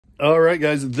All right,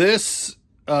 guys, this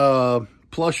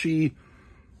plushie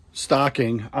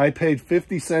stocking, I paid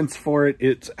 50 cents for it.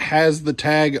 It has the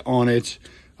tag on it.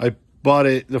 I bought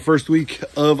it the first week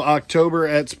of October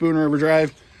at Spoon River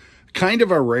Drive. Kind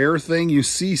of a rare thing. You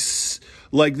see,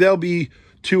 like, there'll be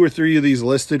 2 or 3 of these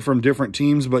listed from different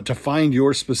teams, but to find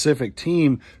your specific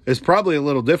team is probably a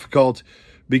little difficult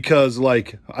because,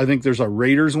 like, I think there's a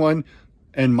Raiders one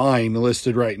and mine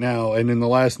listed right now. And in the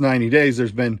last 90 days,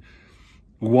 there's been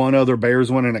one other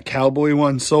Bears one and a Cowboy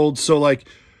one sold. So, like,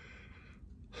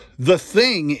 the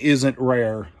thing isn't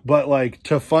rare, but, like,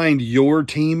 to find your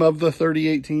team of the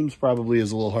 38 teams probably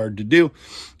is a little hard to do.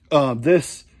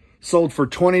 This sold for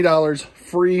 $20,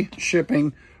 free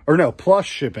shipping, or no, plus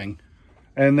shipping.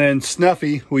 And then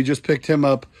Snuffy, we just picked him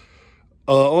up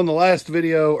on the last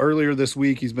video earlier this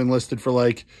week. He's been listed for,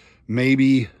 like,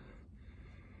 maybe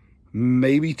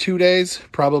 2 days,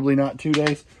 probably not 2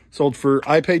 days. Sold for,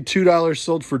 I paid $2,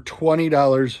 sold for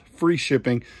 $20, free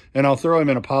shipping, and I'll throw him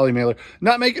in a poly mailer.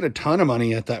 Not making a ton of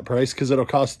money at that price because it'll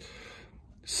cost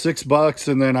 $6,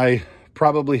 and then I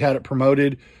probably had it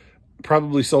promoted,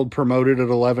 probably sold promoted at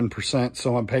 11%,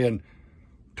 so I'm paying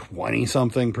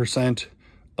 20-something%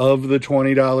 of the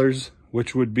 $20,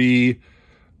 which would be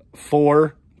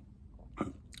 $4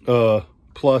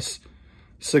 plus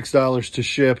 $6 to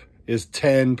ship is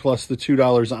 $10, plus the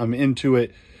 $2 I'm into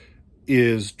it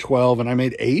is $12, and I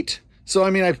made $8. So,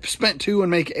 I mean, I spent $2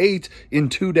 and make $8 in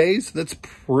 2 days. That's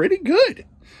pretty good.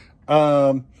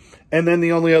 And then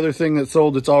the only other thing that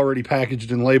sold, it's already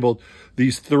packaged and labeled.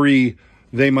 These 3,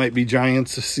 they might be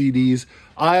Giants CDs.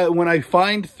 When I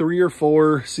find 3 or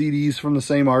 4 CDs from the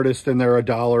same artist and they're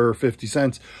 $1 or 50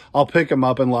 cents, I'll pick them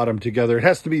up and lot them together. It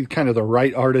has to be kind of the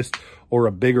right artist or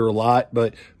a bigger lot,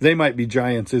 but they might be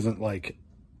Giants isn't like,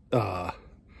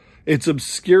 it's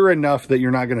obscure enough that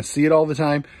you're not going to see it all the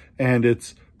time, and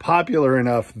it's popular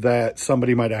enough that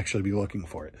somebody might actually be looking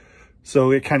for it.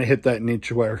 So it kind of hit that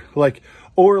niche where, like,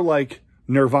 or like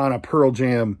Nirvana, Pearl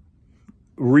Jam,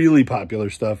 really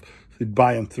popular stuff,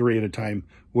 buying 3 at a time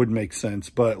would make sense.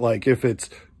 But, like, if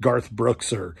it's Garth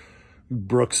Brooks or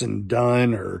Brooks and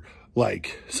Dunn or,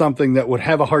 like, something that would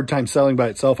have a hard time selling by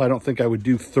itself, I don't think I would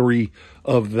do 3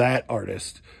 of that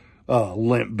artist.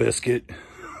 Limp Bizkit.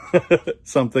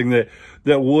 Something that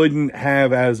wouldn't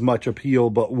have as much appeal,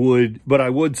 but I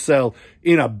would sell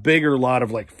in a bigger lot of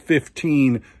like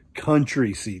 15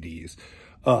 country CDs.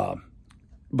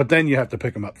 But then you have to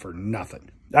pick them up for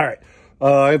nothing. All right.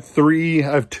 I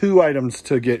have 2 items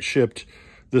to get shipped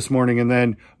this morning, and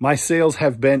then my sales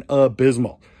have been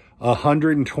abysmal.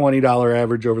 $120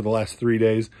 average over the last 3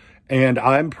 days, and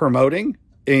I'm promoting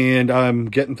and I'm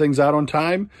getting things out on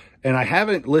time. And I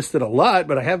haven't listed a lot,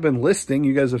 but I have been listing.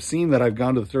 You guys have seen that I've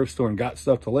gone to the thrift store and got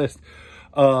stuff to list.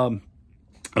 I'm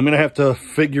going to have to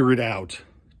figure it out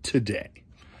today.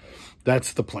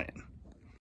 That's the plan.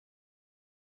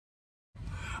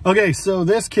 Okay, so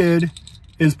this kid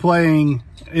is playing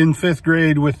in 5th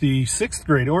grade with the 6th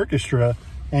grade orchestra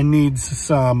and needs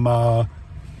some,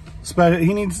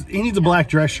 he needs a black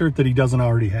dress shirt that he doesn't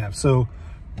already have. So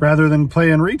rather than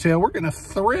play in retail, we're going to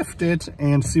thrift it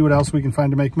and see what else we can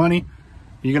find to make money.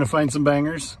 You going to find some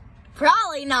bangers?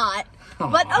 Probably not,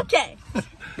 but okay. All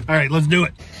right, let's do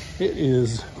it. It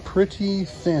is pretty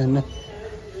thin.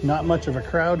 Not much of a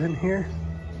crowd in here.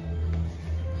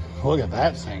 Look at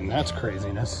that thing. That's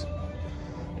craziness.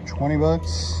 20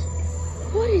 bucks.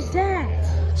 What is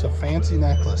that? It's a fancy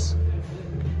necklace.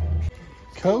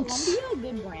 Coats. Are they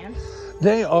a good brand?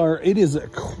 They are, it is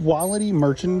quality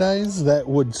merchandise that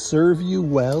would serve you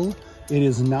well. It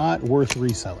is not worth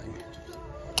reselling.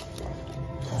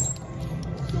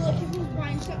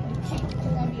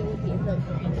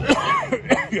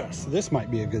 Yes, this might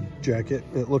be a good jacket.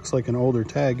 It looks like an older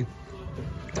tag.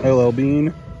 LL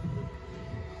Bean.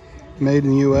 Made in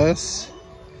the US.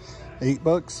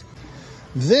 $8.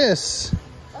 This,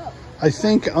 I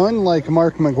think, unlike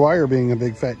Mark McGuire being a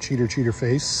big fat cheater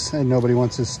face and nobody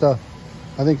wants his stuff,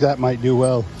 I think that might do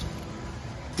well,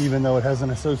 even though it has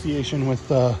an association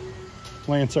with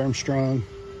Lance Armstrong.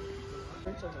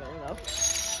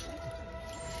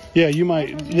 Yeah, you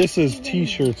might, this is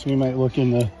t-shirts. We might look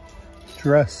in the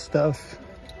dress stuff.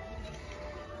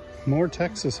 More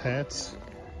Texas hats.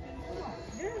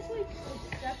 There's like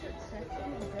a separate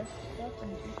section of dress stuff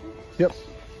and t-shirts? Yep.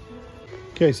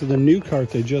 Okay, so the new cart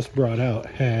they just brought out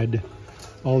had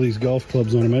all these golf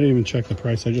clubs on them. I didn't even check the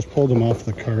price. I just pulled them off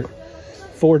the cart.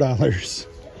 $4.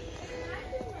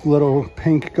 Little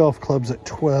pink golf clubs at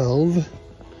 $12.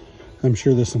 I'm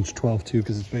sure this one's 12 too,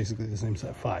 because it's basically the same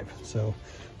set, 5. So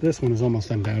this one is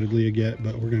almost undoubtedly a get,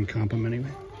 but we're gonna comp them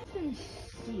anyway.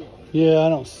 see it.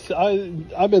 Yeah,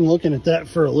 I've been looking at that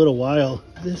for a little while.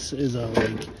 This is a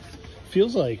like,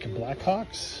 feels like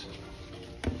Blackhawks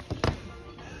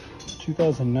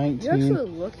 2019. You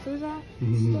actually look through that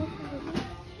stuff?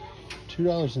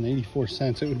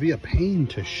 $2.84. It would be a pain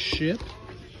to ship,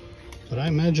 but I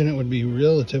imagine it would be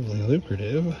relatively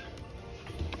lucrative.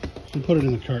 I'll put it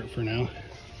in the cart for now.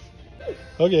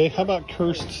 Okay, how about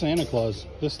Cursed Santa Claus?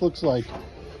 This looks like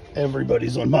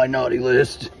everybody's on my naughty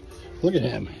list. Look at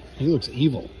him. He looks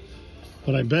evil.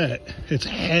 But I bet it's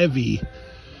heavy.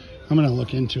 I'm going to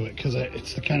look into it because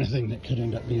it's the kind of thing that could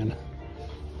end up being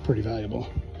pretty valuable.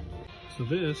 So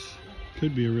this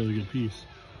could be a really good piece.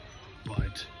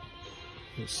 But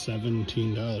it's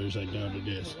 $17. I doubt it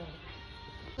is.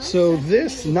 So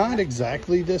this, not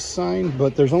exactly this sign,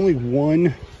 but there's only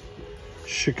one.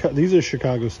 These are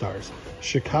Chicago Stars.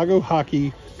 Chicago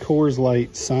Hockey Coors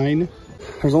Light sign.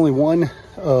 There's only one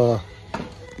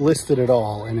listed at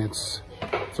all, and it's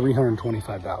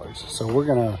 $325. So we're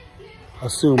gonna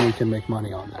assume we can make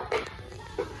money on that.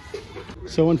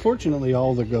 So unfortunately,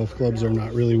 all the golf clubs are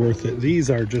not really worth it. These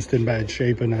are just in bad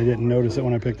shape, and I didn't notice it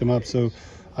when I picked them up, so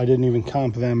I didn't even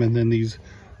comp them. And then these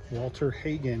Walter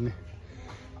Hagen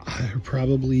are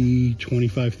probably $25,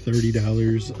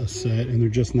 $30 a set, and they're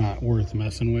just not worth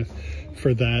messing with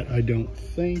for that, I don't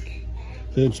think.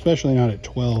 Especially not at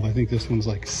 12. I think this one's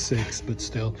like 6, but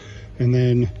still. And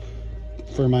then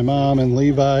for my mom and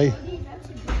Levi.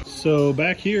 So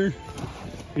back here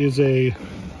is a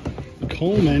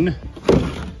Coleman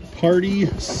Party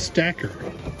Stacker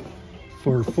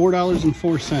for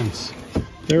 $4.04.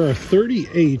 There are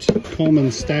 38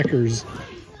 Coleman Stackers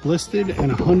listed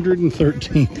and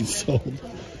 113 sold.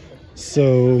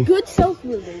 So Good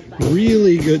sell-through rate.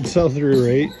 Really good sell-through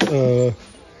rate.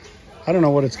 I don't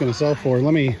know what it's going to sell for.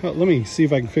 Let me see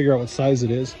if I can figure out what size it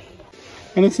is.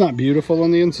 And it's not beautiful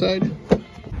on the inside.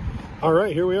 All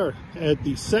right, here we are at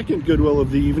the second Goodwill of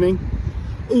the evening.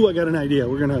 Ooh, I got an idea.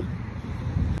 We're gonna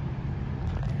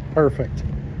perfect.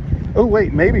 Oh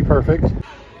wait, maybe perfect.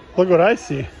 Look what I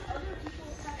see.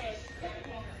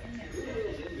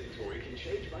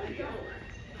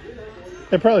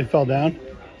 It probably fell down.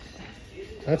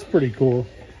 That's pretty cool.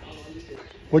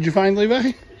 What'd you find,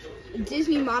 Levi? A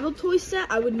Disney model toy set.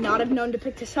 I would not have known to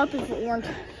pick this up if it weren't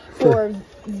for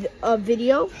a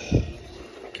video.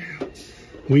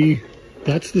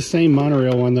 That's the same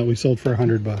monorail one that we sold for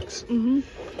 $100. Mm-hmm.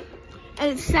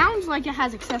 And it sounds like it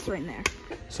has accessory in there.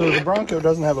 So the Bronco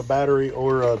doesn't have a battery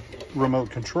or a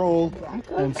remote control,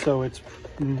 and so it's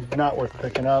not worth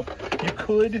picking up. You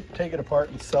could take it apart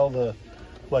and sell the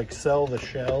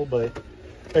shell, but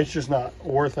it's just not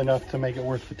worth enough to make it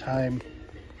worth the time.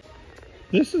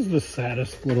 This is the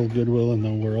saddest little Goodwill in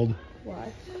the world.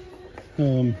 Why?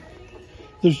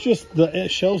 There's just, the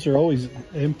shelves are always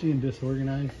empty and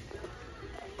disorganized.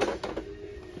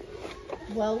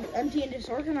 Well, empty and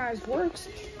disorganized works.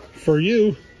 For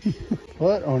you.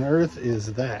 What on earth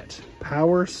is that?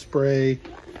 Power Spray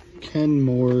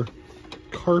Kenmore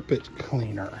Carpet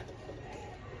Cleaner.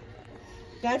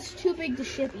 That's too big to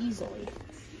ship easily.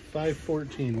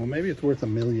 $514. Well, maybe it's worth $1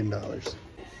 million.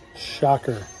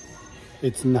 Shocker.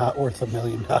 It's not worth $1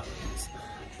 million.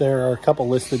 There are a couple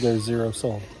listed, there's 0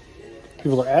 sold.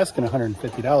 People are asking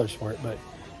 $150 for it, but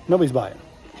nobody's buying.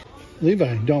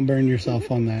 Levi, don't burn yourself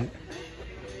on that.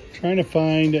 Trying to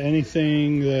find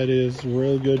anything that is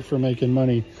real good for making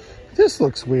money. This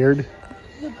looks weird.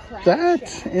 That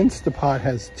Instapot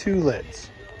has 2 lids.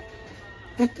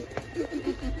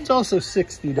 It's also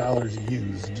 $60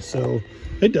 used, so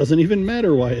it doesn't even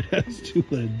matter why it has 2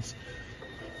 lids.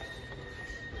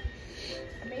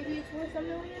 Maybe it's worth $1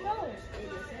 million.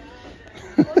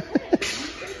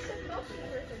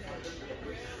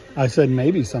 I said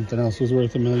maybe something else was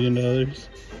worth $1 million.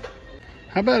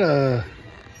 How about a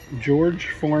George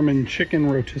Foreman chicken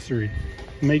rotisserie?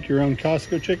 Make your own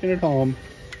Costco chicken at home.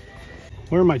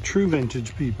 Where are my true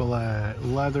vintage people at?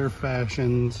 Leather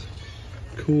fashions,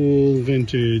 cool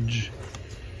vintage,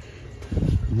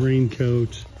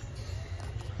 raincoat,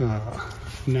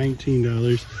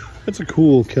 $19. That's a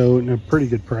cool coat and a pretty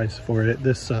good price for it.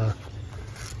 This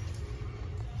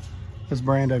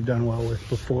brand I've done well with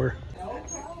before.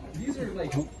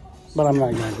 But I'm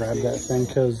not gonna grab that thing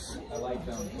because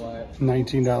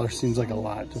 $19 seems like a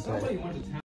lot to pay.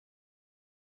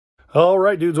 All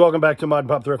right, dudes, welcome back to Mod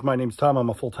Pop Thrift. My name's Tom. I'm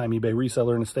a full-time eBay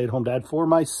reseller and a stay-at-home dad for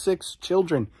my 6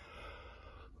 children.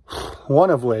 One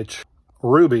of which,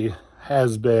 Ruby,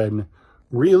 has been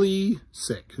really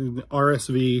sick.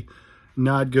 RSV,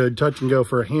 not good. Touch and go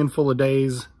for a handful of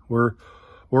days. We're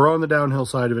on the downhill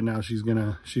side of it now. She's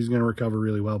gonna recover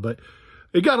really well, but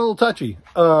it got a little touchy.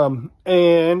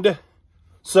 And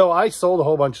So I sold a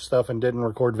whole bunch of stuff and didn't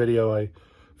record video. I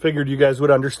figured you guys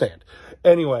would understand.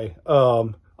 Anyway,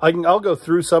 I'll go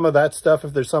through some of that stuff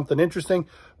if there's something interesting.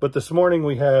 But this morning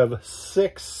we have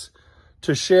 6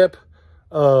 to ship.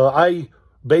 I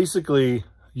basically,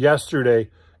 yesterday,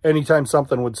 anytime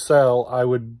something would sell, I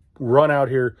would run out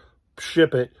here,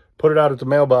 ship it, put it out at the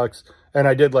mailbox, and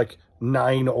I did like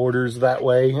 9 orders that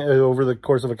way over the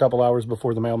course of a couple hours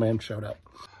before the mailman showed up.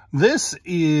 This,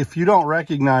 if you don't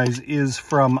recognize, is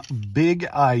from Big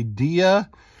Idea,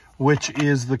 which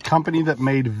is the company that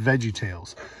made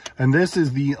VeggieTales. And this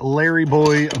is the Larry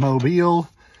Boy Mobile.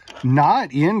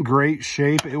 Not in great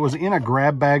shape. It was in a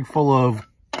grab bag full of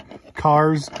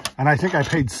cars, and I think I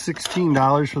paid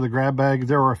 $16 for the grab bag.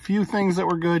 There were a few things that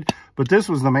were good, but this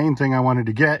was the main thing I wanted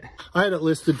to get. I had it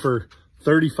listed for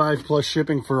 $35 plus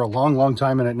shipping for a long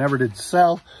time, and it never did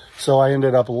sell. So I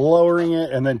ended up lowering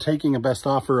it and then taking a best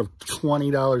offer of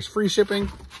 $20 free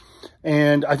shipping.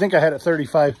 And I think I had it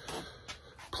 $35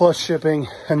 plus shipping,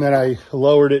 and then I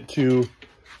lowered it to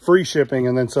free shipping,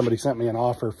 and then somebody sent me an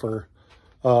offer for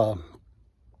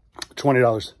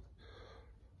 $20.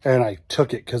 And I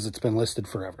took it because it's been listed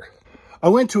forever. I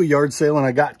went to a yard sale and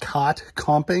I got caught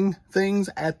comping things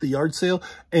at the yard sale.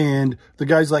 And the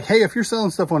guy's like, hey, if you're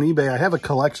selling stuff on eBay, I have a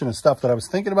collection of stuff that I was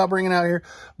thinking about bringing out here,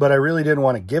 but I really didn't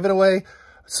want to give it away.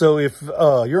 So if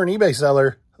you're an eBay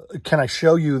seller, can I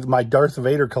show you my Darth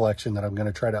Vader collection that I'm going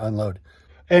to try to unload?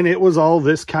 And it was all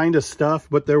this kind of stuff,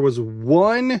 but there was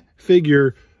one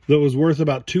figure that was worth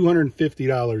about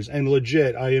 $250. And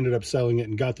legit, I ended up selling it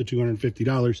and got the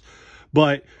 $250.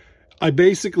 But I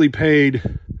basically paid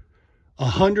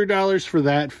 $100 for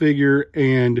that figure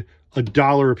and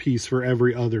 $1 a piece for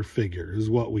every other figure is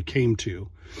what we came to.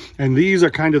 And these are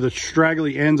kind of the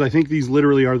straggly ends. I think these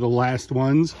literally are the last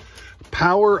ones.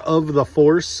 Power of the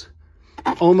Force,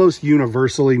 almost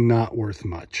universally not worth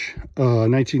much.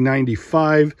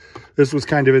 1995. This was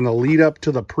kind of in the lead up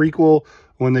to the prequel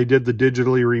when they did the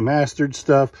digitally remastered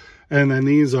stuff. And then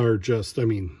these are just, I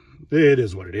mean, it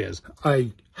is what it is.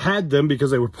 I had them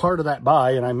because they were part of that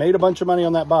buy, and I made a bunch of money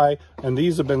on that buy, and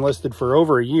these have been listed for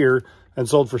over a year and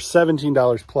sold for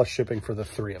 $17 plus shipping for the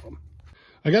 3 of them.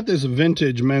 I got this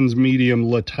vintage men's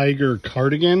medium Le Tiger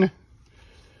cardigan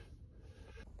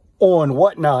on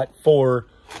Whatnot for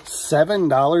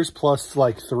 $7 plus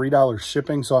like $3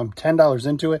 shipping, so I'm $10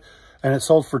 into it, and it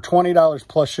sold for $20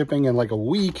 plus shipping in like a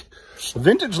week.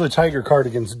 Vintage Le Tiger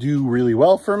cardigans do really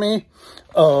well for me.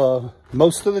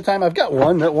 Most of the time, I've got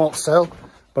one that won't sell,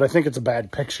 but I think it's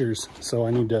bad pictures, so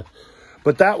I need to.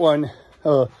 But that one,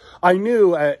 I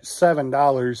knew at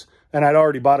 $7, and I'd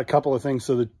already bought a couple of things,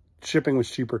 so the shipping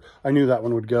was cheaper. I knew that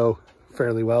one would go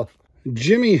fairly well.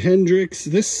 Jimi Hendrix,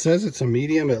 this says it's a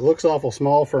medium. It looks awful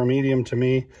small for a medium to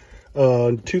me.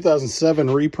 2007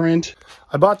 reprint.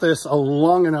 I bought this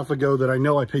long enough ago that I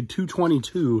know I paid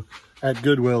 $222 at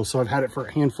Goodwill, so I've had it for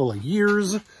a handful of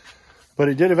years, but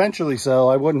it did eventually sell.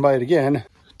 I wouldn't buy it again.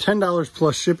 $10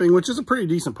 plus shipping, which is a pretty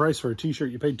decent price for a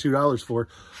t-shirt you paid $2 for,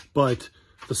 but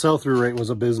the sell-through rate was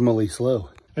abysmally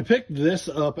slow. I picked this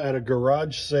up at a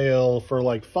garage sale for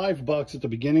like $5 at the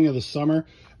beginning of the summer,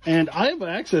 and I have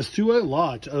access to a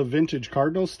lot of vintage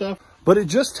Cardinal stuff, but it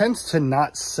just tends to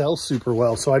not sell super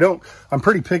well. So I'm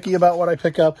pretty picky about what I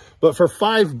pick up, but for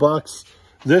 $5,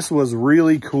 this was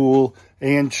really cool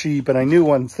and cheap. And I knew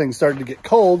when things started to get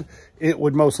cold, it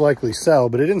would most likely sell,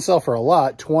 but it didn't sell for a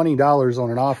lot, $20 on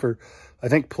an offer, I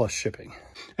think plus shipping.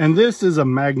 And this is a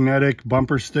magnetic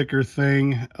bumper sticker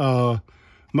thing.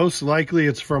 Most likely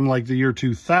it's from like the year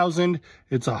 2000.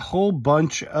 It's a whole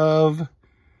bunch of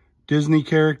Disney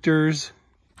characters.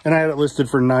 And I had it listed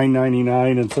for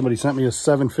 $9.99, and somebody sent me a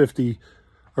 $7.50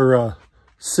 or a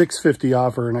 $6.50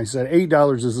 offer, and I said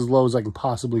 $8 is as low as I can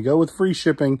possibly go with free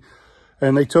shipping,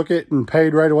 and they took it and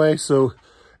paid right away, so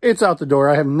it's out the door.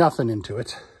 I have nothing into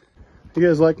it. You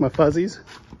guys like my fuzzies?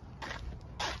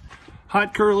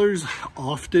 Hot curlers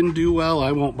often do well.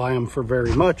 I won't buy them for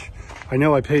very much. I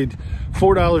know I paid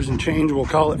 $4 and change, we'll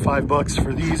call it $5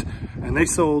 for these, and they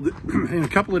sold in a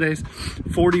couple of days,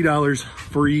 $40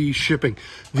 free shipping.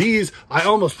 These I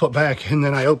almost put back, and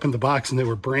then I opened the box and they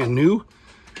were brand new.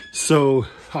 So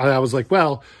I was like,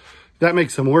 well, that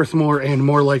makes them worth more and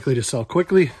more likely to sell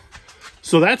quickly.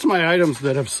 So that's my items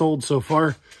that have sold so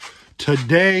far.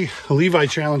 Today, Levi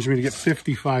challenged me to get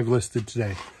 55 listed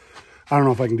today. I don't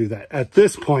know if I can do that at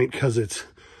this point because it's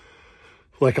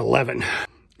like 11.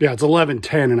 Yeah, it's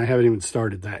 11:10 and I haven't even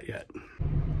started that yet.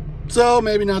 So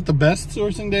maybe not the best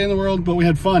sourcing day in the world, but we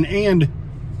had fun and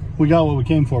we got what we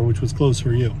came for, which was clothes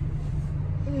for you.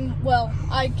 Well,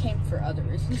 I came for other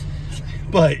reasons.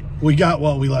 But we got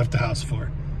what we left the house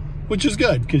for, which is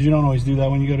good because you don't always do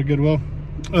that when you go to Goodwill.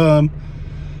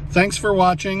 Thanks for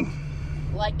watching.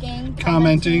 Liking,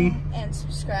 commenting, and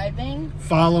subscribing.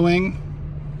 Following.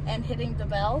 And hitting the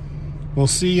bell. We'll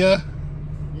see ya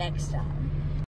next time.